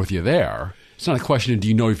differ with you there. It's not a question of do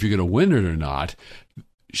you know if you're going to win it or not.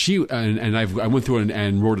 She and I went through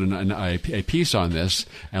and wrote a piece on this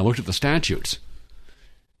and looked at the statutes.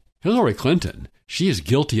 Hillary Clinton, she is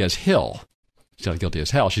guilty as Hill. She's not guilty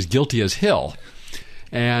as hell. She's guilty as Hill.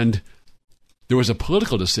 And there was a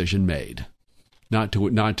political decision made not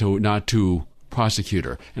to prosecute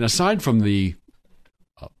her. And aside from the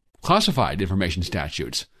classified information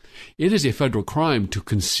statutes, it is a federal crime to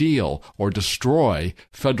conceal or destroy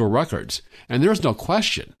federal records. And there's no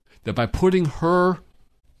question that by putting her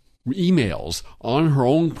emails on her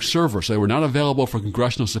own server, so they were not available for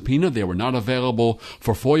congressional subpoena, they were not available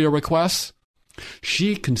for FOIA requests,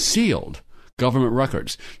 she concealed government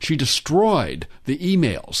records. She destroyed the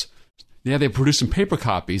emails. Yeah, they produced some paper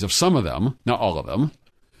copies of some of them, not all of them,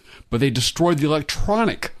 but they destroyed the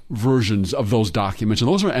electronic versions of those documents.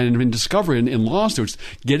 And those are, and in discovery in lawsuits,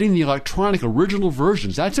 getting the electronic original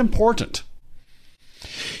versions, that's important.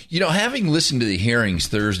 You know, having listened to the hearings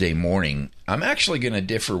Thursday morning, I'm actually going to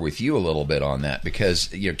differ with you a little bit on that because,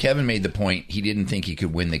 Kevin made the point he didn't think he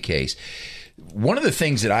could win the case. One of the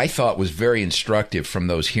things that I thought was very instructive from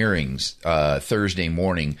those hearings Thursday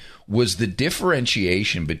morning was the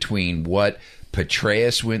differentiation between what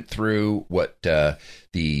Petraeus went through, what the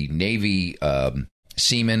Navy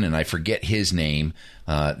seaman, and I forget his name,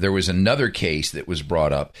 there was another case that was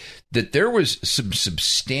brought up, that there was some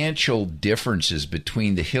substantial differences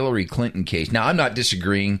between the Hillary Clinton case. Now, I'm not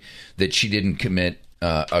disagreeing that she didn't commit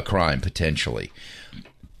a crime, potentially.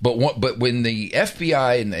 But when the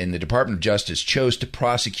FBI and the Department of Justice chose to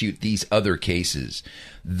prosecute these other cases,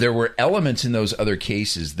 there were elements in those other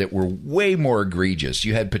cases that were way more egregious.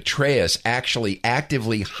 You had Petraeus actually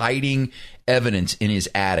actively hiding evidence in his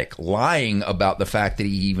attic, lying about the fact that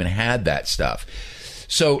he even had that stuff.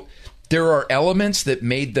 So there are elements that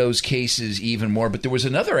made those cases even more, but there was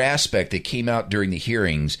another aspect that came out during the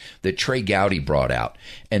hearings that Trey Gowdy brought out,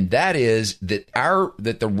 and that is that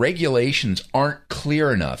the regulations aren't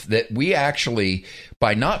clear enough, that we actually,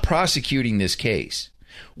 by not prosecuting this case,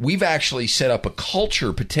 we've actually set up a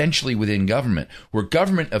culture potentially within government where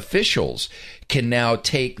government officials can now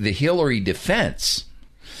take the Hillary defense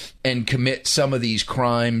and commit some of these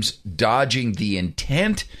crimes, dodging the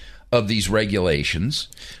intent of these regulations,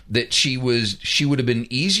 that she would have been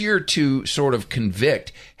easier to sort of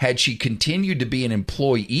convict had she continued to be an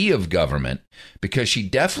employee of government, because she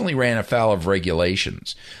definitely ran afoul of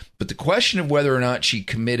regulations. But the question of whether or not she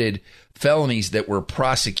committed felonies that were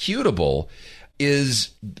prosecutable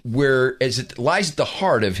is where, as it lies at the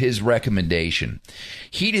heart of his recommendation.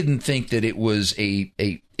 He didn't think that it was a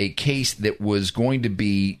case that was going to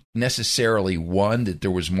be necessarily one, that there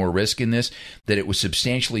was more risk in this, that it was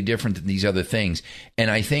substantially different than these other things. And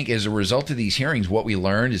I think as a result of these hearings, what we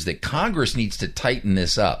learned is that Congress needs to tighten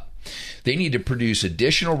this up. They need to produce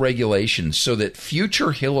additional regulations so that future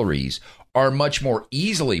Hillarys are much more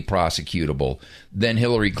easily prosecutable than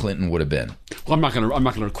Hillary Clinton would have been. Well, I'm not going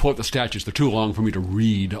to quote the statutes; they're too long for me to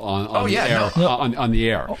read on the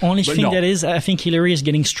air. Only thing that is, I think Hillary is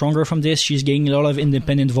getting stronger from this. She's getting a lot of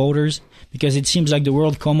independent voters because it seems like the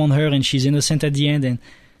world come on her and she's innocent at the end, and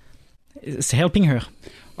it's helping her.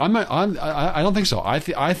 I don't think so. I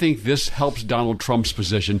think this helps Donald Trump's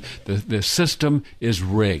position. The system is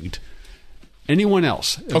rigged. Anyone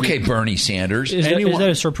else? Okay, Bernie Sanders. Is that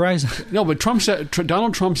a surprise? No, but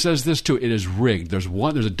Donald Trump says this too. It is rigged. There's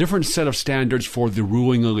a different set of standards for the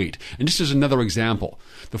ruling elite. And just as another example,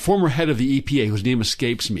 the former head of the EPA, whose name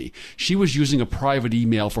escapes me, she was using a private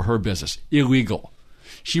email for her business. Illegal.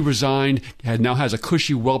 She resigned, now has a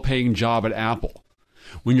cushy, well-paying job at Apple.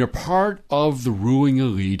 When you're part of the ruling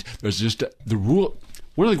elite, there's just the rule.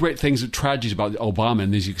 One of the great things, tragedies about Obama,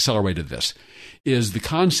 and he's accelerated this, is the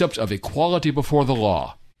concept of equality before the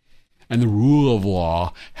law and the rule of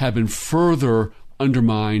law have been further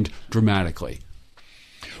undermined dramatically.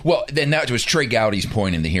 Well, then that was Trey Gowdy's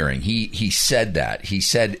point in the hearing. He said that. He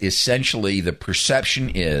said essentially the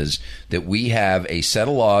perception is that we have a set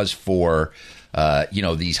of laws for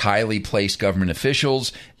these highly placed government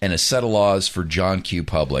officials and a set of laws for John Q.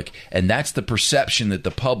 Public. And that's the perception that the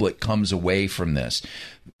public comes away from this.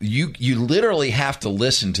 You literally have to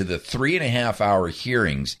listen to the 3.5-hour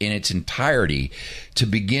hearings in its entirety to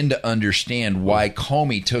begin to understand why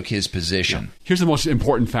Comey took his position. Yeah. Here's the most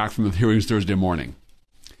important fact from the hearings Thursday morning.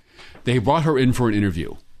 They brought her in for an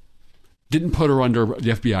interview. Didn't put her under,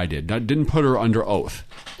 the FBI didn't put her under oath.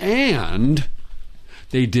 And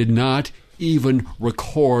they did not even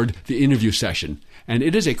record the interview session. And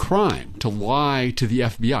it is a crime to lie to the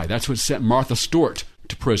FBI. That's what sent Martha Stewart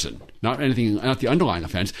to prison. Not the underlying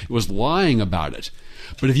offense. It was lying about it.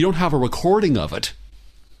 But if you don't have a recording of it,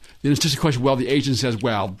 then it's just a question, well, the agent says,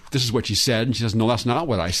 well, this is what she said, and she says, no, that's not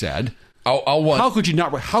what I said. How could you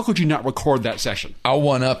not record that session? I'll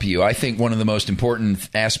one-up you. I think one of the most important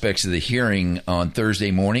aspects of the hearing on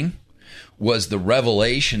Thursday morning was the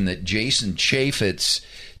revelation that Jason Chaffetz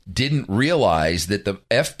didn't realize that the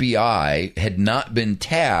FBI had not been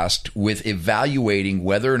tasked with evaluating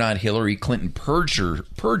whether or not Hillary Clinton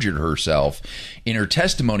perjured herself in her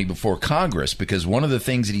testimony before Congress, because one of the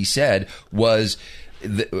things that he said was,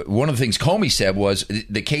 one of the things Comey said was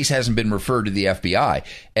the case hasn't been referred to the FBI.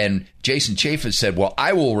 And Jason Chaffetz said, well,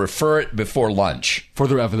 I will refer it before lunch.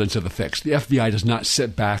 Further evidence of the fix. The FBI does not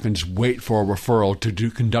sit back and just wait for a referral to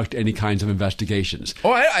conduct any kinds of investigations.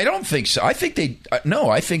 Oh, I don't think so. I think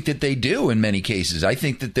I think that they do in many cases. I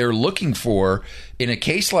think that they're looking for, in a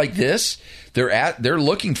case like this, they're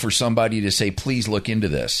looking for somebody to say, please look into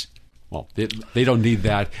this. Well, they don't need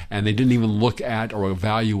that, and they didn't even look at or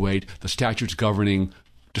evaluate the statutes governing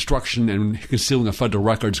destruction and concealing of federal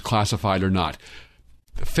records, classified or not.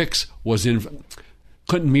 The fix was in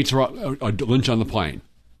Clinton meets Lynch on the plane.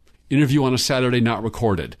 Interview on a Saturday, not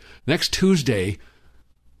recorded. Next Tuesday,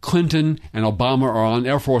 Clinton and Obama are on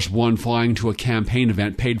Air Force One flying to a campaign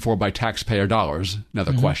event paid for by taxpayer dollars.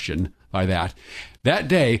 Another question by that. That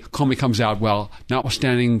day, Comey comes out, well,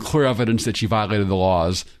 notwithstanding clear evidence that she violated the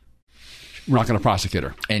laws, we're not going to prosecute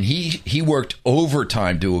her. And he worked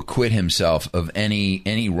overtime to acquit himself of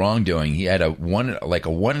any wrongdoing. He had a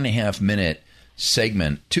 1.5 minute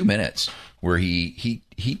segment, 2 minutes, where he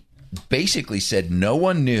basically said no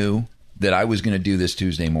one knew that I was going to do this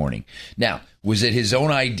Tuesday morning. Now, was it his own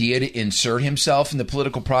idea to insert himself in the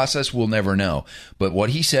political process? We'll never know. But what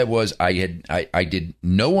he said was,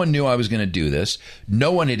 no one knew I was going to do this.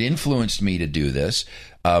 No one had influenced me to do this.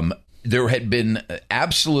 There had been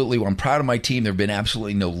absolutely, I'm proud of my team, there have been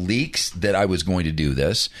absolutely no leaks that I was going to do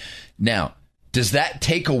this. Now, does that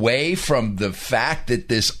take away from the fact that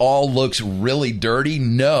this all looks really dirty?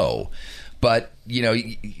 No. But,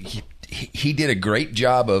 he did a great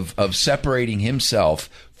job of separating himself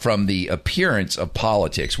from the appearance of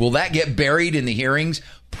politics. Will that get buried in the hearings?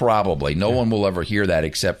 Probably. No one will ever hear that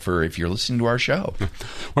except for if you're listening to our show.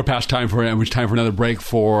 We're past time for another break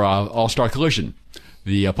for All-Star Collision.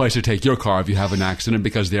 The place to take your car if you have an accident,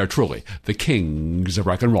 because they are truly the kings of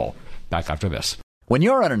rock and roll. Back after this. When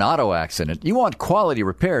you're in an auto accident, you want quality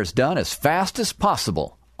repairs done as fast as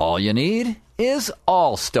possible. All you need is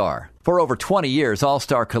All-Star. For over 20 years,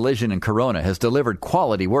 All-Star Collision in Corona has delivered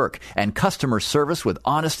quality work and customer service with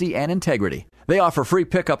honesty and integrity. They offer free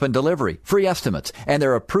pickup and delivery, free estimates, and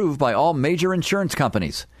they're approved by all major insurance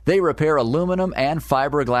companies. They repair aluminum and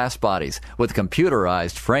fiberglass bodies with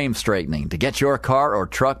computerized frame straightening to get your car or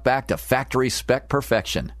truck back to factory spec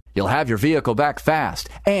perfection. You'll have your vehicle back fast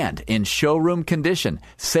and in showroom condition,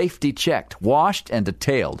 safety checked, washed and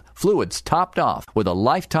detailed, fluids topped off with a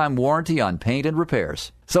lifetime warranty on paint and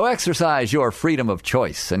repairs. So exercise your freedom of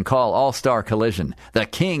choice and call All-Star Collision, the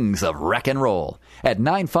kings of wreck and roll, at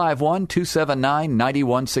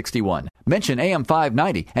 951-279-9161. Mention AM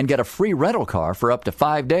 590 and get a free rental car for up to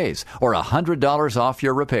 5 days or $100 off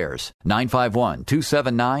your repairs.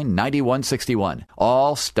 951-279-9161.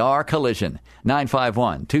 All-Star Collision.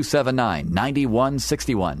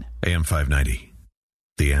 951-279-9161. AM 590.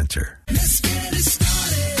 The answer.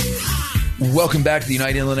 Welcome back to the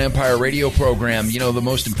United Inland Empire radio program. The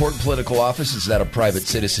most important political office is that of private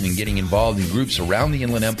citizen, and getting involved in groups around the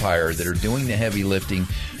Inland Empire that are doing the heavy lifting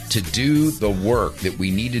to do the work that we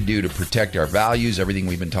need to do to protect our values, everything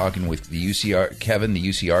we've been talking with the UCR, Kevin, the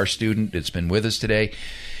UCR student that's been with us today,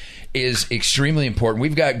 is extremely important.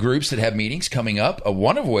 We've got groups that have meetings coming up,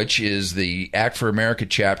 one of which is the Act for America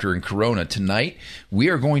chapter in Corona. Tonight, we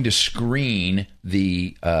are going to screen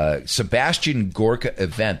the Sebastian Gorka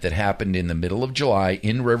event that happened in the middle of July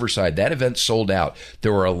in Riverside. That event sold out.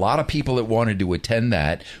 There were a lot of people that wanted to attend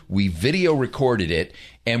that. We video recorded it,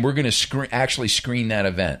 and we're going to actually screen that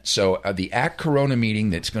event. So the Act Corona meeting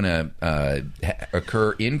that's going to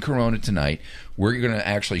occur in Corona tonight, we're going to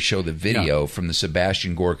actually show the video from the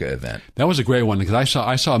Sebastian Gorka event. That was a great one, because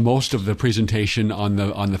I saw most of the presentation on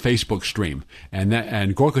the Facebook stream,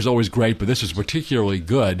 and Gorka's always great, but this is particularly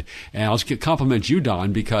good. And I'll compliment you,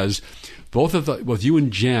 Don, because both you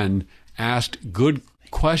and Jen asked good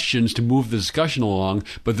questions to move the discussion along,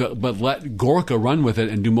 but let Gorka run with it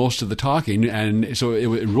and do most of the talking. And so it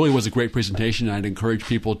really was a great presentation. I'd encourage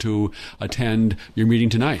people to attend your meeting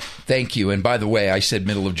tonight. Thank you. And by the way, I said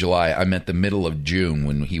middle of July. I meant the middle of June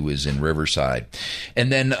when he was in Riverside.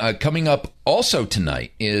 And then coming up also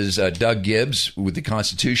tonight is Doug Gibbs with the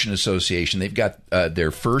Constitution Association. They've got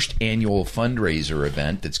their first annual fundraiser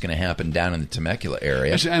event that's going to happen down in the Temecula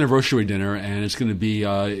area. It's an anniversary dinner, and it's going to be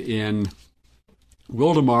in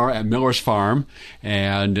Wildemar at Miller's Farm,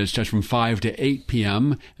 and it's just from 5 to 8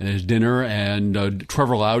 p.m. and there's dinner, and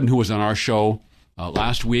Trevor Loudon, who was on our show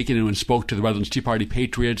last week and spoke to the Redlands Tea Party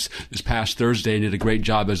Patriots this past Thursday and did a great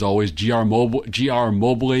job as always. G.R.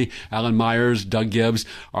 Mobley, Alan Myers, Doug Gibbs,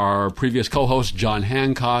 our previous co-host John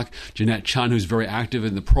Hancock, Jeanette Chun, who's very active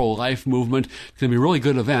in the pro-life movement. It's going to be a really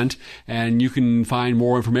good event, and you can find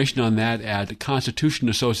more information on that at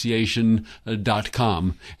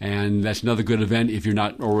constitutionassociation.com, and that's another good event if you're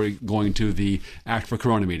not already going to the Act for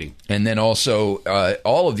Corona meeting. And then also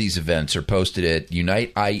all of these events are posted at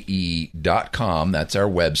uniteye.com. That's our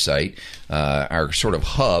website, our sort of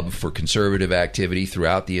hub for conservative activity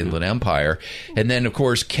throughout the Inland Empire. And then, of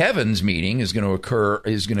course, Kevin's meeting is going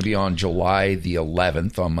to be on July the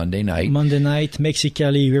 11th on Monday night. Monday night,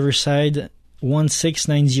 Mexicali, Riverside,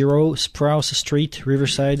 1690 Sprouse Street,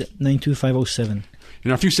 Riverside, 92507.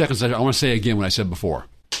 In a few seconds, I want to say again what I said before.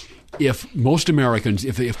 If most Americans,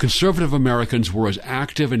 if conservative Americans were as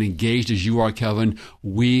active and engaged as you are, Kevin,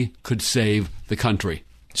 we could save the country.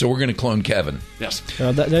 So we're going to clone Kevin. Yes.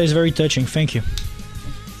 That is very touching. Thank you.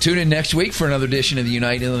 Tune in next week for another edition of the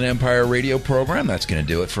Unite Inland Empire radio program. That's going to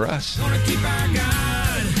do it for us.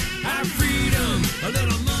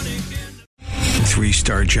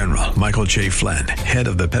 Three-star General Michael J. Flynn, head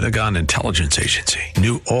of the Pentagon Intelligence Agency,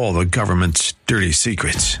 knew all the government's dirty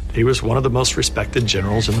secrets. He was one of the most respected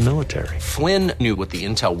generals in the military. Flynn knew what the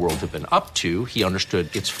intel world had been up to. He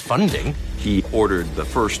understood its funding. He ordered the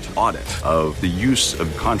first audit of the use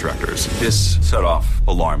of contractors. This set off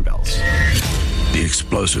alarm bells. The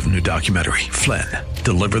explosive new documentary, Flynn,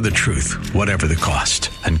 Deliver the Truth, Whatever the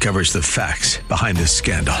Cost, uncovers the facts behind this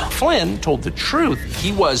scandal. Flynn told the truth.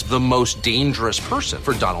 He was the most dangerous person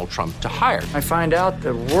for Donald Trump to hire. I find out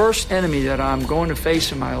the worst enemy that I'm going to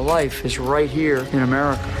face in my life is right here in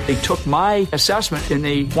America. They took my assessment and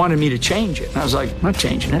they wanted me to change it. And I was like, I'm not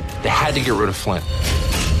changing it. They had to get rid of Flynn.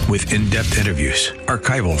 With in-depth interviews,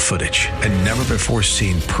 archival footage, and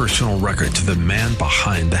never-before-seen personal records of the man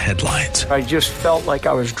behind the headlines. I just felt like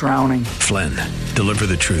I was drowning. Flynn, Deliver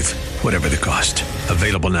the Truth, Whatever the Cost.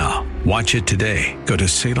 Available now. Watch it today. Go to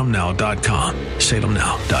salemnow.com.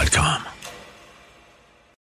 salemnow.com.